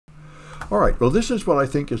All right, well, this is what I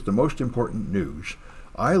think is the most important news.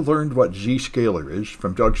 I learned what Zscaler is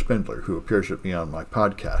from Doug Spindler, who appears with me on my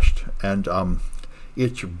podcast, and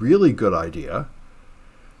it's a really good idea,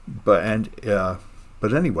 but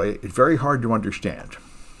anyway, it's very hard to understand.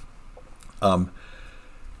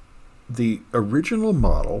 The original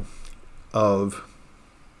model of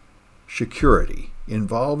security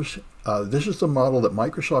involves, this is the model that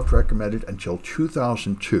Microsoft recommended until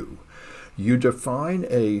 2002. You define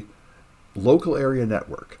a local area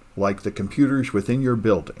network, like the computers within your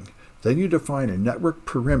building. Then you define a network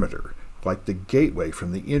perimeter, like the gateway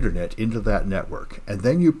from the internet into that network. And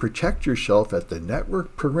then you protect yourself at the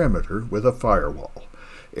network perimeter with a firewall.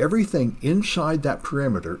 Everything inside that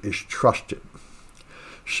perimeter is trusted.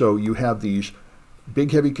 So you have these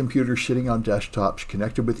big heavy computers sitting on desktops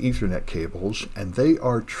connected with Ethernet cables, and they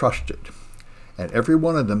are trusted. And every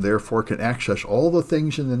one of them therefore can access all the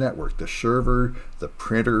things in the network, the server, the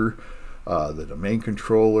printer, the domain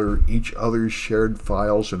controller, each other's shared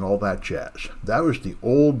files, and all that jazz. That was the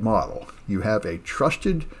old model. You have a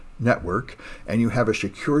trusted network and you have a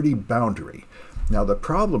security boundary. Now the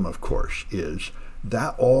problem, of course, is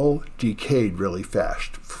that all decayed really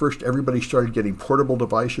fast. First, everybody started getting portable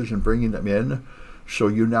devices and bringing them in. So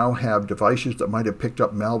you now have devices that might have picked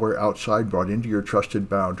up malware outside brought into your trusted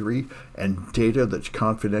boundary, and data that's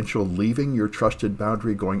confidential leaving your trusted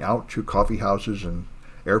boundary going out to coffee houses and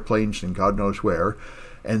airplanes and God knows where.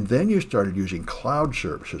 And then you started using cloud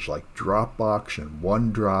services like Dropbox and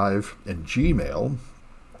OneDrive and Gmail.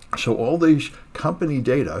 So all these company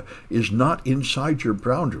data is not inside your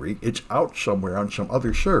boundary, it's out somewhere on some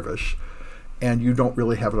other service, and you don't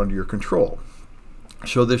really have it under your control.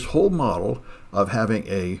 So this whole model of having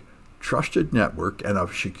a trusted network and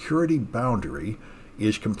a security boundary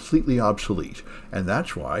is completely obsolete. And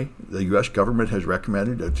that's why the U.S. government has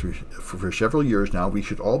recommended that for several years now we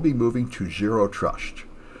should all be moving to zero trust,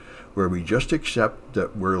 where we just accept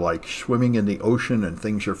that we're like swimming in the ocean and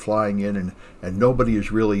things are flying in and nobody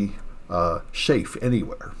is really safe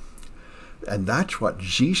anywhere. And that's what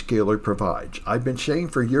Zscaler provides. I've been saying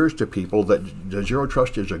for years to people that the zero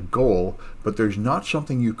trust is a goal, but there's not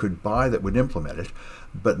something you could buy that would implement it.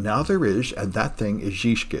 But now there is, and that thing is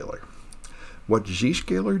Zscaler. What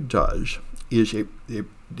Zscaler does is it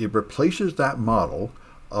replaces that model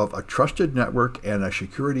of a trusted network and a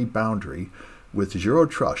security boundary with zero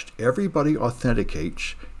trust. Everybody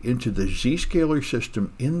authenticates into the Zscaler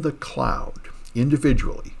system in the cloud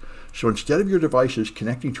individually. So instead of your devices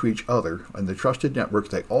connecting to each other on the trusted network,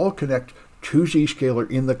 they all connect to Zscaler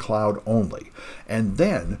in the cloud only. And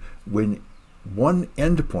then when one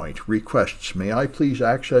endpoint requests, may I please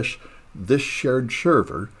access this shared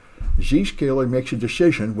server, Zscaler makes a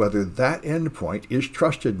decision whether that endpoint is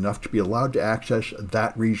trusted enough to be allowed to access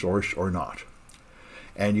that resource or not.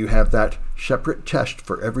 And you have that separate test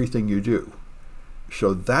for everything you do.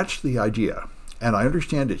 So that's the idea. And I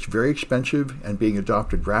understand it's very expensive and being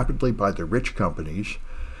adopted rapidly by the rich companies,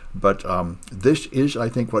 but this is, I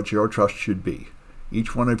think, what zero trust should be.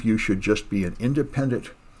 Each one of you should just be an independent,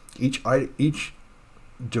 each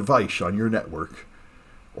device on your network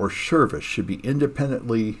or service should be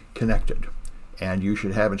independently connected. And you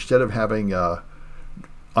should have, instead of having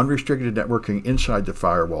unrestricted networking inside the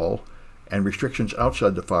firewall and restrictions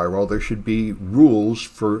outside the firewall, there should be rules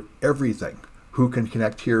for everything. Who can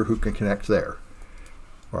connect here, who can connect there.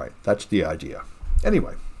 All right, that's the idea.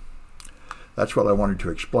 Anyway, that's what I wanted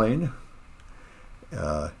to explain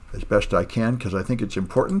as best I can, because I think it's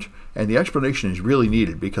important, and the explanation is really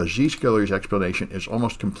needed because Zscaler's explanation is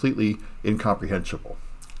almost completely incomprehensible.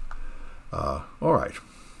 All right.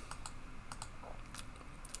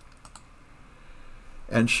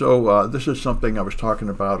 And so this is something I was talking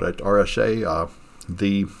about at RSA.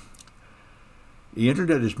 The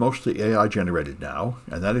internet is mostly AI generated now,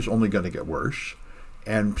 and that is only going to get worse.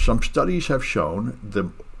 And some studies have shown the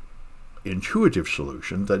intuitive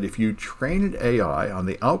solution that if you train an AI on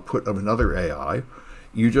the output of another AI,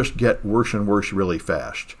 you just get worse and worse really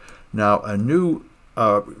fast. Now, a new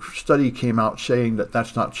study came out saying that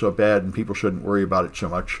that's not so bad and people shouldn't worry about it so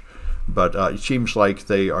much, but it seems like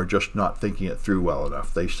they are just not thinking it through well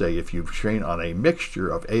enough. They say if you train on a mixture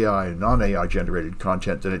of AI and non-AI generated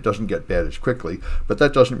content, then it doesn't get bad as quickly, but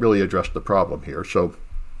that doesn't really address the problem here. So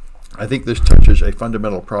I think this touches a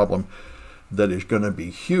fundamental problem that is going to be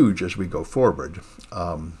huge as we go forward.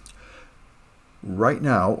 Right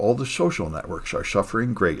now, all the social networks are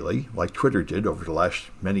suffering greatly, like Twitter did over the last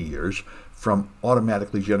many years, from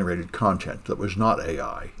automatically generated content that was not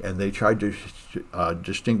AI. And they tried to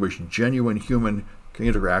distinguish genuine human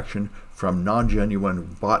interaction from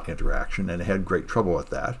non-genuine bot interaction and had great trouble with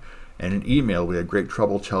that. And in email, we had great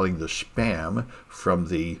trouble telling the spam from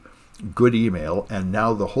the good email. And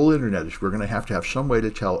now the whole internet is, we're going to have some way to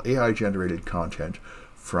tell AI-generated content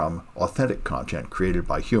from authentic content created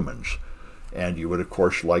by humans. And you would, of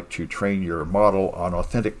course, like to train your model on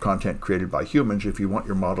authentic content created by humans if you want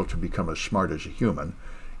your model to become as smart as a human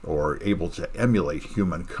or able to emulate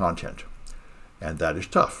human content. And that is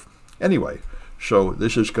tough. Anyway, so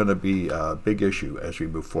this is going to be a big issue as we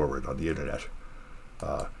move forward on the internet.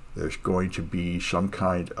 There's going to be some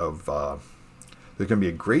kind of, there's going to be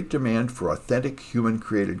a great demand for authentic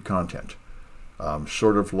human-created content.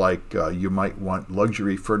 Sort of like you might want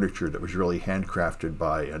luxury furniture that was really handcrafted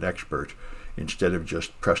by an expert instead of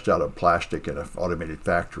just pressed out of plastic in an automated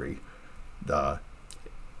factory.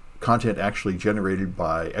 Content actually generated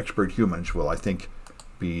by expert humans will, I think,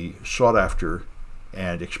 be sought after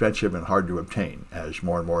and expensive and hard to obtain as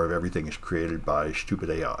more and more of everything is created by stupid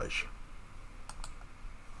AIs.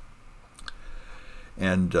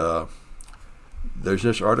 And there's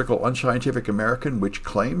this article, Unscientific American, which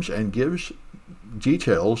claims and gives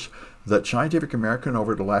details that Scientific American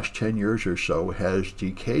over the last 10 years or so has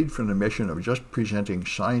decayed from the mission of just presenting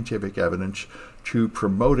scientific evidence to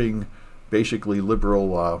promoting basically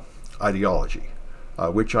liberal ideology,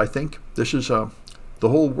 which I think this is the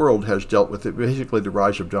whole world has dealt with it, basically the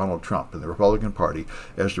rise of Donald Trump and the Republican Party,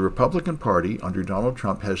 as the Republican Party under Donald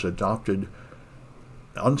Trump has adopted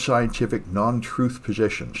unscientific, non-truth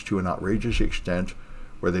positions to an outrageous extent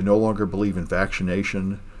where they no longer believe in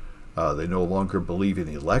vaccination, they no longer believe in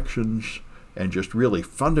elections, and just really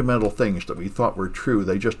fundamental things that we thought were true.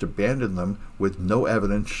 They just abandon them with no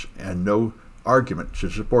evidence and no argument to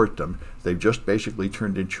support them. They've just basically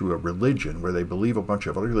turned into a religion where they believe a bunch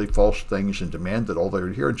of utterly false things and demand that all their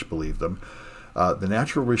adherents believe them. The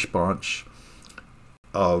natural response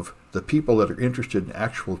of the people that are interested in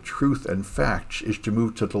actual truth and facts is to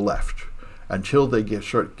move to the left until they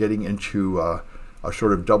start getting into a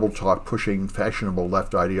sort of double talk, pushing fashionable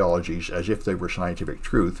left ideologies as if they were scientific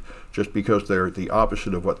truth, just because they're the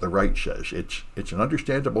opposite of what the right says. It's an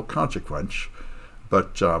understandable consequence,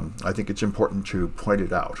 but I think it's important to point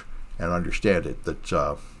it out and understand it,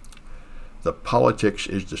 that the politics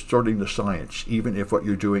is distorting the science. Even if what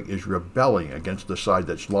you're doing is rebelling against the side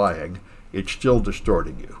that's lying, it's still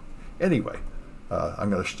distorting you. Anyway, I'm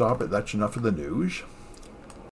going to stop it. That's enough of the news.